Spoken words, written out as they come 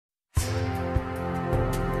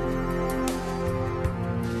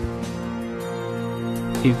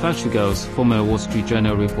In Factory Girls, former Wall Street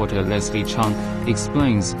Journal reporter Leslie Chang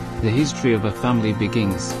explains the history of a family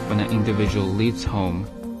begins when an individual leaves home.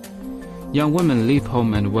 Young women leave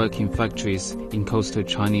home and work in factories in coastal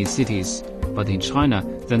Chinese cities, but in China,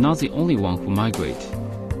 they're not the only one who migrate.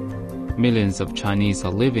 Millions of Chinese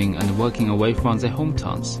are living and working away from their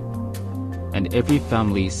hometowns. And every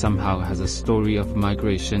family somehow has a story of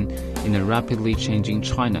migration in a rapidly changing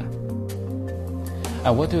China.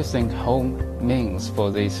 What do you think home means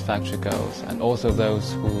for these factory girls and also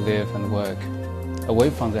those who live and work away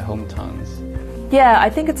from their hometowns? Yeah, I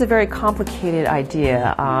think it's a very complicated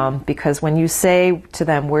idea because when you say to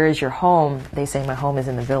them, where is your home? They say, my home is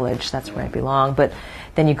in the village, that's where I belong. But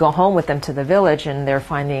then you go home with them to the village and they're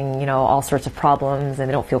finding, all sorts of problems and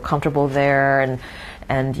they don't feel comfortable there. And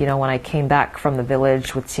when I came back from the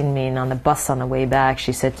village with Jinmin on the bus on the way back,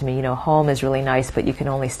 she said to me, home is really nice, but you can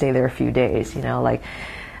only stay there a few days,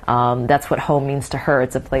 that's what home means to her.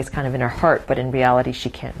 It's a place kind of in her heart, but in reality she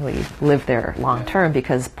can't really live there long term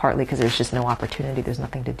partly because there's just no opportunity, there's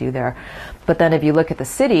nothing to do there. But then if you look at the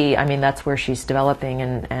city, that's where she's developing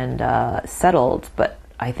and settled, but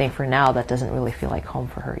I think for now that doesn't really feel like home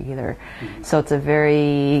for her either. Mm-hmm. So it's a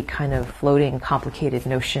very kind of floating, complicated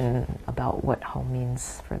notion about what home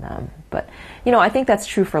means for them. But, I think that's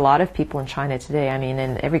true for a lot of people in China today.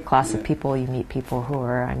 In every class of people, you meet people who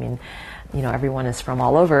are, everyone is from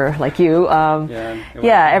all over, like you.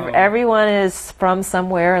 Everyone is from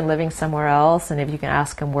somewhere and living somewhere else. And if you can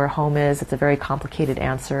ask them where home is, it's a very complicated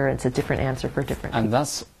answer. It's a different answer for different people. And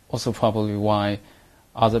that's also probably why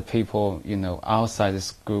other people, outside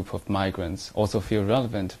this group of migrants also feel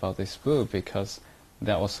relevant about this book because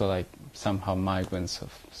they're also somehow migrants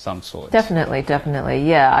of some sort. Definitely.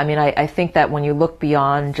 Yeah. I think that when you look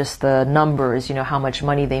beyond just the numbers, how much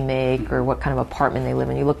money they make or what kind of apartment they live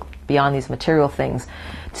in, you look beyond these material things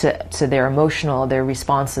to their emotional, their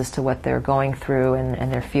responses to what they're going through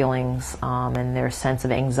and their feelings and their sense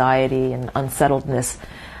of anxiety and unsettledness.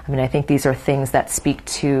 I think these are things that speak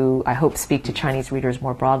to Chinese readers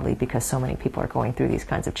more broadly because so many people are going through these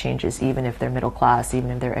kinds of changes, even if they're middle class,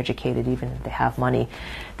 even if they're educated, even if they have money,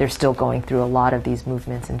 they're still going through a lot of these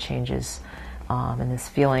movements and changes. And this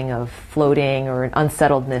feeling of floating or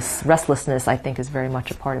unsettledness, restlessness, I think is very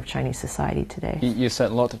much a part of Chinese society today. You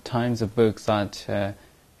said a lot of times in the book that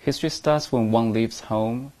history starts when one leaves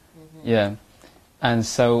home. Mm-hmm. Yeah. And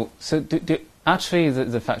so actually,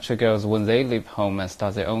 the factory girls, when they leave home and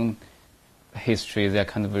start their own history, they're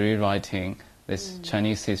kind of rewriting this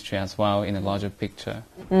Chinese history as well in a larger picture.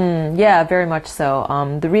 Yeah, very much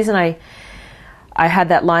so. The reason I had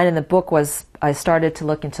that line in the book was I started to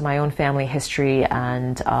look into my own family history,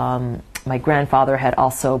 and my grandfather had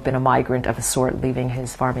also been a migrant of a sort, leaving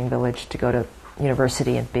his farming village to go to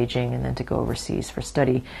university in Beijing and then to go overseas for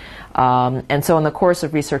study. And so in the course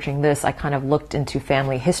of researching this, I kind of looked into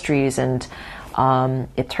family histories, and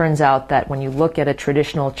it turns out that when you look at a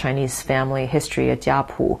traditional Chinese family history, a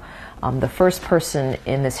jiapu, the first person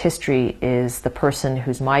in this history is the person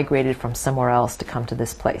who's migrated from somewhere else to come to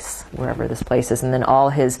this place, wherever this place is, and then all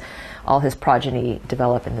his progeny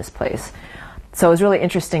develop in this place. So it was really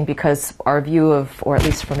interesting because our view of, or at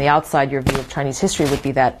least from the outside, your view of Chinese history would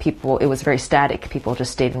be that it was very static. People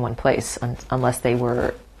just stayed in one place unless they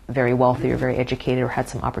were very wealthy or very educated or had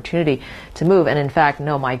some opportunity to move. And in fact,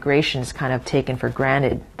 no, migration is kind of taken for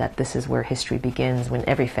granted that this is where history begins when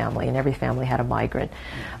every family had a migrant.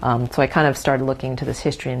 So I kind of started looking into this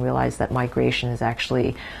history and realized that migration is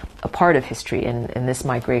actually a part of history. And this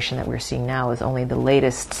migration that we're seeing now is only the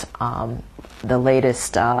latest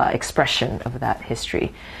expression of that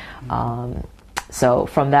history. So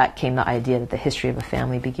from that came the idea that the history of a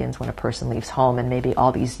family begins when a person leaves home, and maybe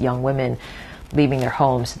all these young women leaving their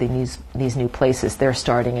homes to these new places, they're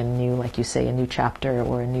starting a new, like you say, a new chapter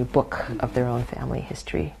or a new book of their own family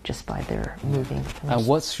history just by their moving. And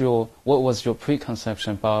what was your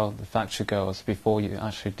preconception about the factory girls before you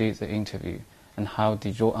actually did the interview, and how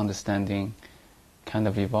did your understanding kind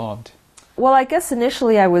of evolved? Well, I guess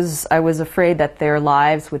initially I was afraid that their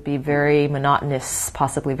lives would be very monotonous,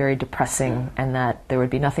 possibly very depressing, and that there would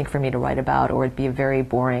be nothing for me to write about, or it'd be a very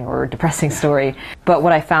boring or depressing story. But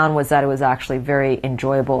what I found was that it was actually very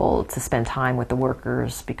enjoyable to spend time with the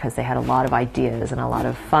workers because they had a lot of ideas and a lot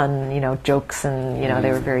of fun, jokes, and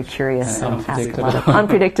they were very curious and asked a lot of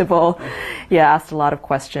unpredictable, asked a lot of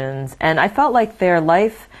questions. And I felt like their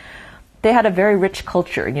life they had a very rich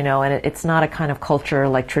culture, you know, and it's not a kind of culture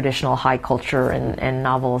like traditional high culture and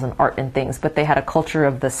novels and art and things, but they had a culture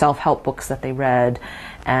of the self-help books that they read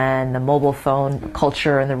and the mobile phone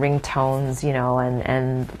culture and the ringtones, you know,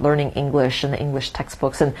 and learning English and the English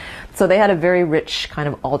textbooks. And so they had a very rich kind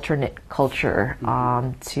of alternate culture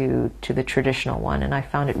to the traditional one. And I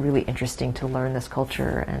found it really interesting to learn this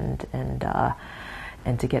culture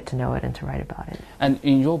and to get to know it and to write about it. And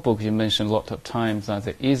in your book, you mentioned a lot of times that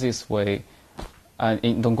the easiest way,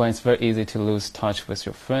 in Dongguan, it's very easy to lose touch with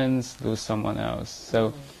your friends, lose someone else.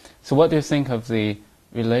 So what do you think of the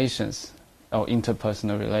relations or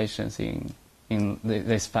interpersonal relations in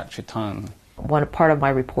this factory town? One part of my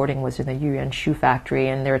reporting was in the Yuan shoe factory,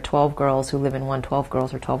 and there are 12 girls who live in 12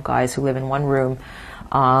 girls or 12 guys who live in one room,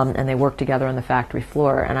 and they work together on the factory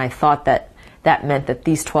floor. And I thought that meant that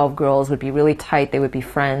these 12 girls would be really tight, they would be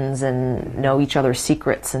friends and know each other's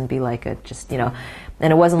secrets and be like just, you know,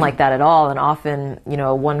 and it wasn't like that at all. And often, you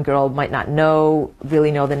know, one girl might not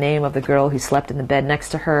really know the name of the girl who slept in the bed next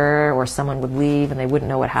to her, or someone would leave and they wouldn't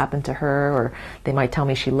know what happened to her, or they might tell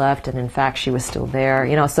me she left and in fact she was still there,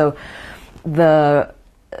 you know. So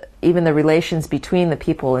even the relations between the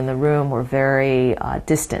people in the room were very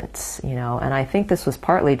distant, you know. And I think this was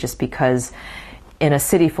partly just because in a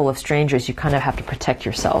city full of strangers, you kind of have to protect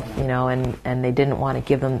yourself, you know, and they didn't want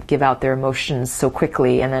to give out their emotions so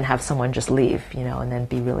quickly and then have someone just leave, you know, and then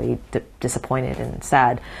be really disappointed and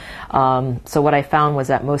sad. So what I found was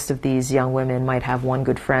that most of these young women might have one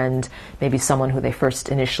good friend, maybe someone who they first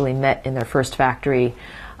initially met in their first factory,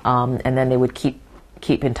 and then they would keep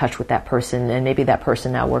in touch with that person, and maybe that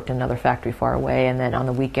person now worked in another factory far away, and then on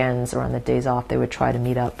the weekends or on the days off they would try to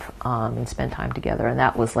meet up and spend time together, and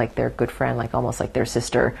that was like their good friend, like almost like their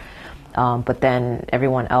sister. But then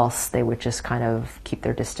everyone else, they would just kind of keep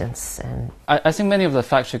their distance. And I think many of the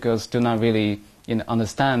factory girls do not really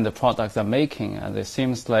understand the products they're making, and it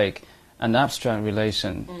seems like an abstract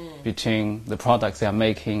relation between the products they are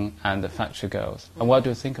making and the factory girls. And what do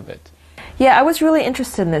you think of it? Yeah, I was really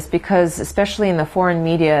interested in this because, especially in the foreign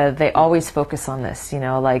media, they always focus on this, you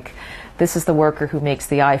know, like this is the worker who makes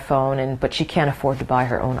the iPhone, but she can't afford to buy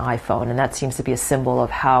her own iPhone, and that seems to be a symbol of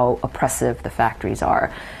how oppressive the factories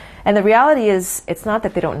are. And the reality is, it's not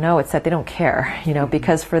that they don't know, it's that they don't care, you know,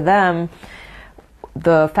 because for them,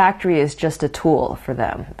 the factory is just a tool for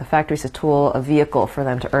them. The factory is a tool, a vehicle for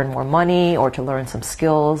them to earn more money or to learn some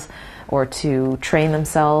skills, or to train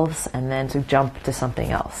themselves and then to jump to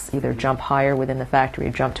something else, either jump higher within the factory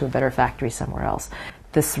or jump to a better factory somewhere else.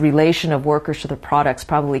 This relation of workers to their products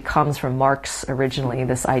probably comes from Marx originally,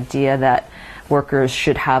 this idea that workers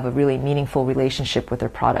should have a really meaningful relationship with their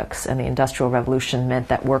products, and the Industrial Revolution meant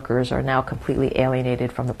that workers are now completely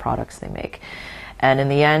alienated from the products they make. And in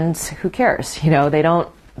the end, who cares? You know, they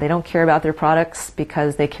don't care about their products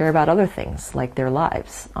because they care about other things like their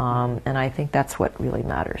lives. And I think that's what really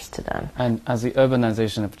matters to them. And as the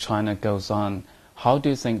urbanization of China goes on, how do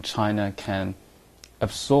you think China can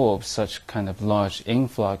absorb such kind of large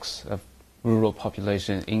influx of rural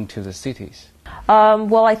population into the cities?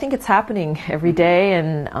 Well, I think it's happening every day,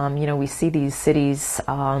 and you know, we see these cities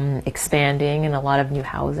expanding and a lot of new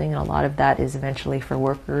housing, and a lot of that is eventually for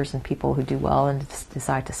workers and people who do well and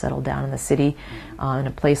decide to settle down in the city. In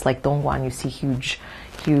a place like Dongguan, you see huge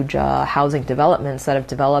housing developments that have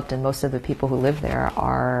developed, and most of the people who live there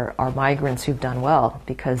are migrants who've done well,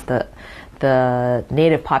 because the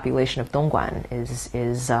native population of Dongguan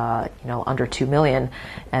is you know, under 2 million,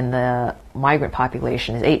 and the migrant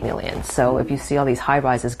population is 8 million. So if you see all these high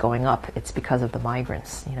rises going up, it's because of the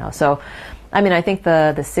migrants, you know. So I mean, I think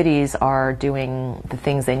the cities are doing the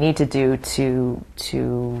things they need to do to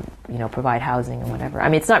you know, provide housing and whatever. I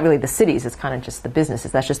mean, it's not really the cities, it's kind of just the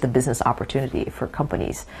businesses. That's just the business opportunity for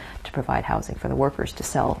companies to provide housing for the workers to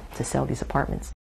sell these apartments.